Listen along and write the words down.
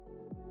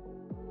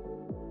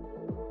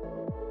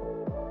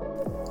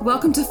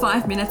Welcome to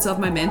 5 Minutes of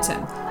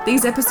Momentum.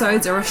 These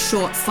episodes are a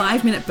short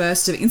 5-minute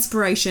burst of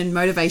inspiration,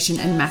 motivation,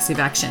 and massive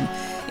action.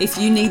 If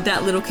you need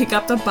that little kick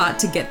up the butt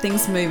to get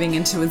things moving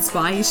and to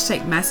inspire you to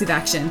take massive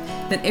action,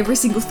 then every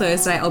single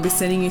Thursday I'll be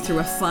sending you through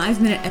a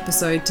 5-minute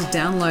episode to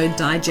download,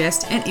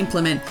 digest, and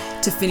implement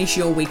to finish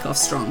your week off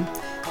strong.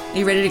 Are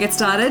you ready to get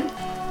started?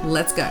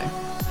 Let's go.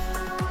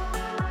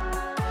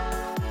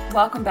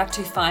 Welcome back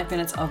to 5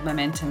 Minutes of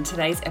Momentum.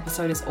 Today's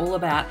episode is all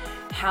about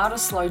how to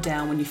slow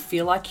down when you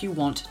feel like you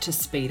want to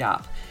speed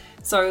up.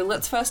 So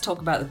let's first talk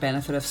about the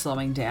benefit of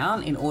slowing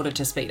down in order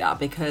to speed up,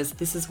 because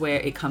this is where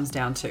it comes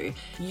down to.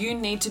 You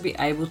need to be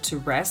able to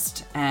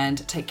rest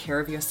and take care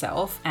of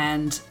yourself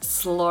and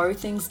slow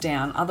things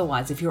down.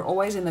 Otherwise, if you're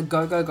always in the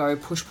go, go, go,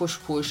 push, push,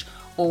 push,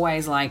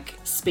 always like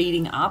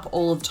speeding up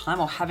all the time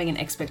or having an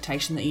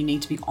expectation that you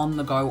need to be on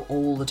the go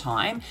all the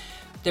time,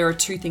 there are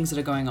two things that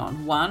are going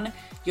on. One,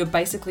 you're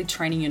basically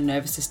training your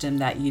nervous system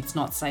that it's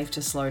not safe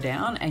to slow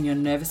down, and your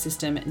nervous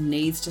system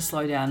needs to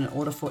slow down in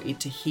order for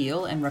it to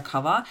heal and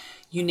recover.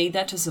 You need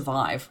that to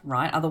survive,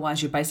 right?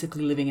 Otherwise, you're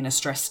basically living in a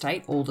stress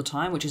state all the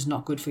time, which is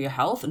not good for your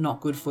health, not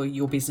good for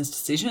your business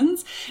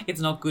decisions. It's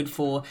not good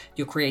for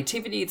your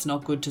creativity. It's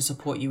not good to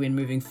support you in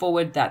moving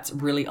forward. That's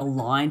really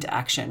aligned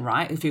action,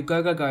 right? If you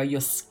go, go, go,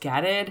 you're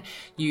scattered,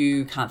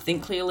 you can't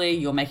think clearly,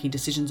 you're making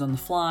decisions on the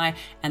fly,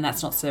 and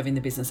that's not serving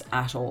the business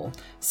at all.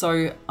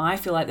 So I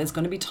feel like there's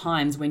going to be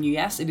times when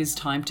yes, it is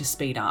time to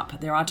speed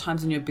up. There are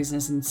times in your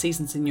business and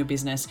seasons in your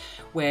business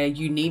where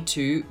you need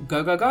to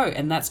go, go, go,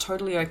 and that's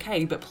totally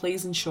okay, but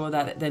please ensure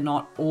that they're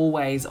not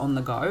always on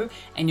the go,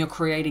 and you're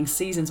creating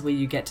seasons where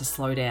you get to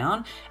slow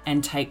down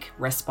and take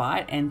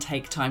respite and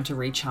take time to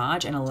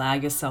recharge and allow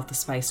yourself the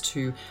space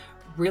to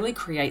really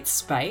create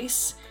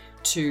space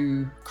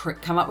to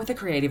come up with the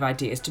creative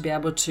ideas, to be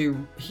able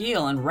to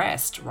heal and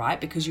rest, right?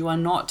 Because you are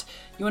not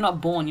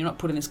born, you're not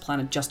put on this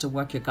planet just to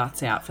work your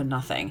guts out for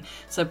nothing.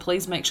 So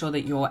please make sure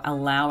that you're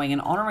allowing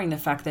and honoring the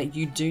fact that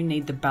you do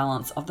need the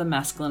balance of the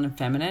masculine and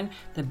feminine,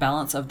 the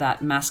balance of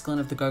that masculine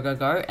of the go, go,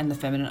 go, and the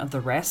feminine of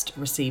the rest,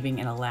 receiving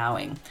and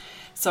allowing.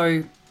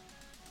 So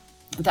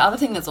the other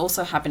thing that's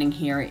also happening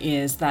here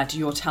is that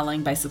you're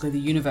telling basically the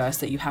universe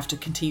that you have to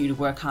continue to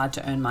work hard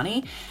to earn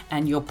money,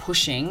 and you're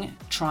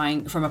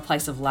trying from a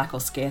place of lack or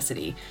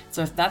scarcity.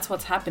 So if that's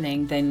what's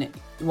happening, then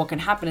what can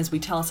happen is we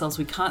tell ourselves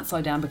we can't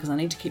slow down because I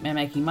need to keep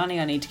making money,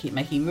 I need to keep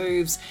making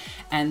moves,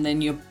 and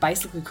then you're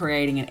basically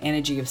creating an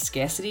energy of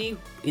scarcity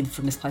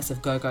from this place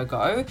of go, go,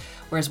 go.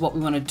 Whereas what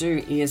we want to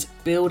do is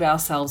build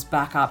ourselves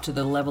back up to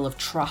the level of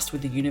trust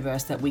with the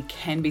universe that we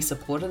can be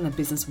supported and the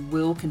business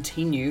will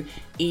continue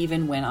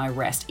even when I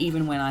rest,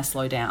 even when I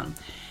slow down.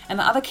 And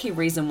the other key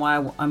reason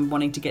why I'm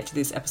wanting to get to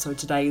this episode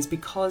today is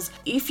because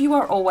if you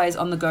are always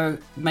on the go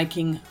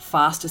making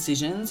fast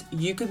decisions,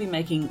 you could be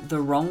making the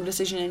wrong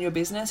decision in your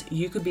business.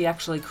 You could be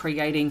actually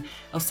creating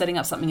or setting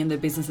up something in the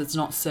business that's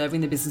not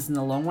serving the business in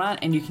the long run,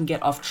 and you can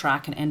get off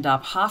track and end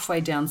up halfway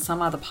down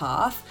some other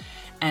path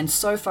and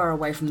so far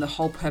away from the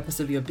whole purpose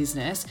of your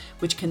business,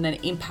 which can then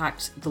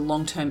impact the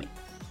long-term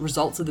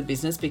results of the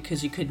business,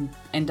 because you could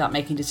end up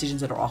making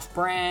decisions that are off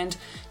brand.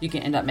 You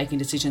can end up making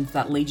decisions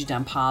that lead you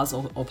down paths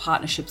or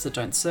partnerships that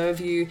don't serve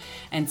you.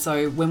 And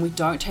so when we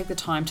don't take the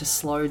time to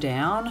slow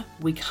down,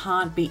 we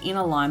can't be in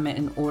alignment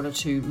in order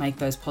to make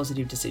those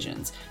positive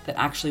decisions that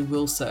actually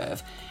will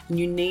serve. And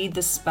you need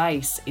the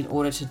space in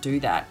order to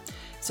do that.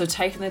 So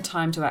taking the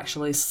time to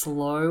actually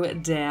slow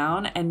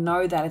down and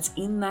know that it's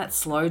in that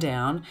slow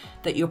down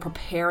that you're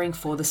preparing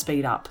for the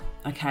speed up,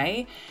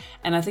 okay?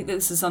 And I think that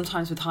this is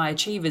sometimes with high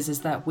achievers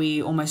is that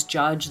we almost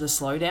judge the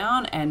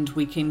slowdown, and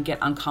we can get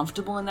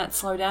uncomfortable in that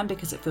slowdown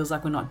because it feels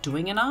like we're not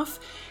doing enough.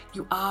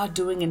 You are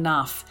doing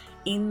enough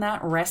in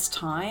that rest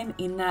time,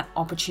 in that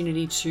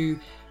opportunity to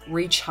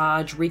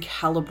recharge,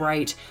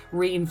 recalibrate,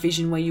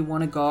 re-envision where you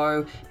want to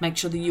go, make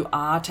sure that you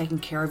are taking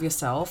care of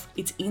yourself.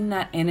 It's in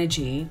that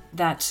energy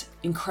that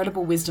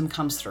incredible wisdom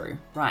comes through,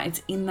 right?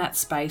 It's in that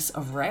space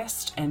of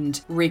rest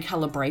and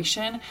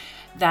recalibration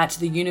that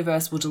the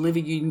universe will deliver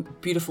you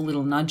beautiful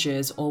little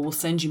nudges or will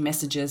send you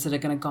messages that are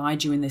going to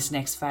guide you in this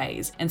next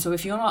phase. And so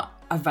if you're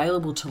not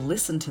available to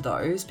listen to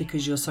those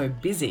because you're so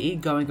busy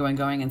going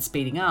and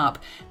speeding up,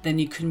 then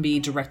you can be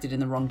directed in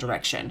the wrong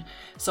direction.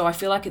 So I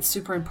feel like it's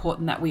super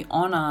important that we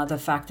honor the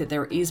fact that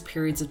there is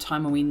periods of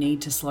time when we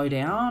need to slow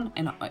down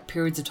and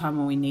periods of time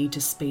when we need to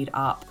speed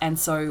up. And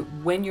so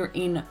when you're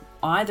in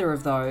either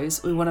of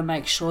those, we want to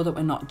make sure that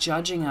we're not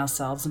judging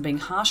ourselves and being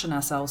harsh on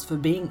ourselves for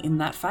being in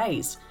that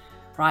phase,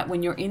 right?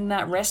 When you're in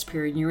that rest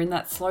period and you're in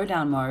that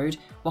slowdown mode,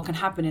 what can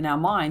happen in our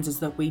minds is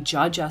that we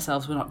judge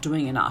ourselves, we're not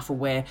doing enough, or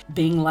we're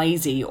being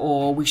lazy,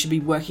 or we should be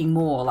working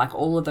more, like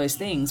all of those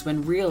things,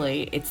 when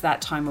really it's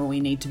that time where we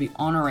need to be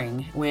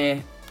honoring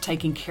where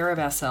taking care of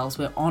ourselves,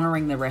 we're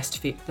honoring the rest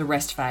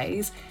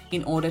phase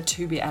in order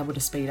to be able to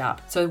speed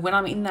up. So when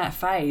I'm in that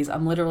phase,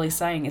 I'm literally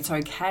saying it's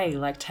okay,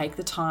 like take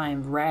the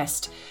time,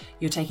 rest,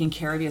 you're taking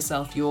care of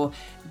yourself, you're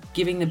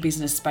giving the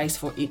business space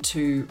for it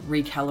to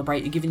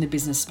recalibrate, you're giving the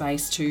business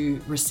space to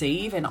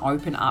receive and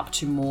open up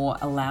to more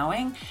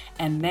allowing.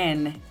 And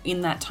then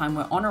in that time,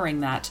 we're honoring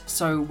that.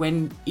 So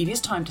when it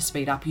is time to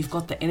speed up, you've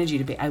got the energy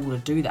to be able to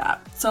do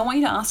that. So I want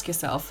you to ask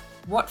yourself,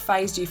 what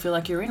phase do you feel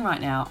like you're in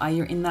right now? Are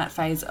you in that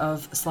phase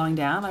of slowing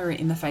down, or are you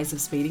in the phase of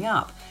speeding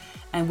up?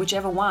 And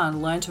whichever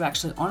one, learn to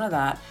actually honor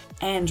that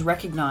and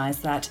recognize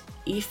that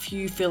if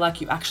you feel like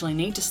you actually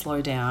need to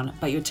slow down,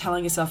 but you're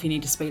telling yourself you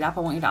need to speed up,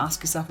 I want you to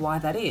ask yourself why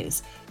that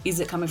is.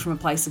 Is it coming from a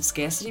place of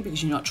scarcity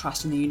because you're not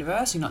trusting the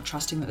universe, you're not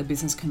trusting that the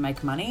business can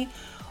make money?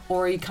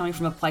 Or are you coming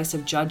from a place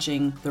of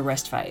judging the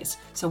rest phase?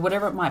 So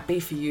whatever it might be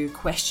for you,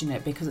 question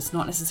it, because it's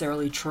not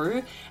necessarily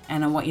true.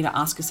 And I want you to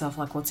ask yourself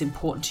like what's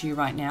important to you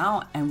right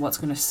now and what's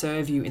going to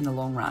serve you in the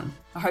long run.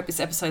 I hope this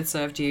episode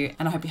served you,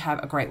 and I hope you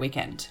have a great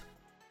weekend.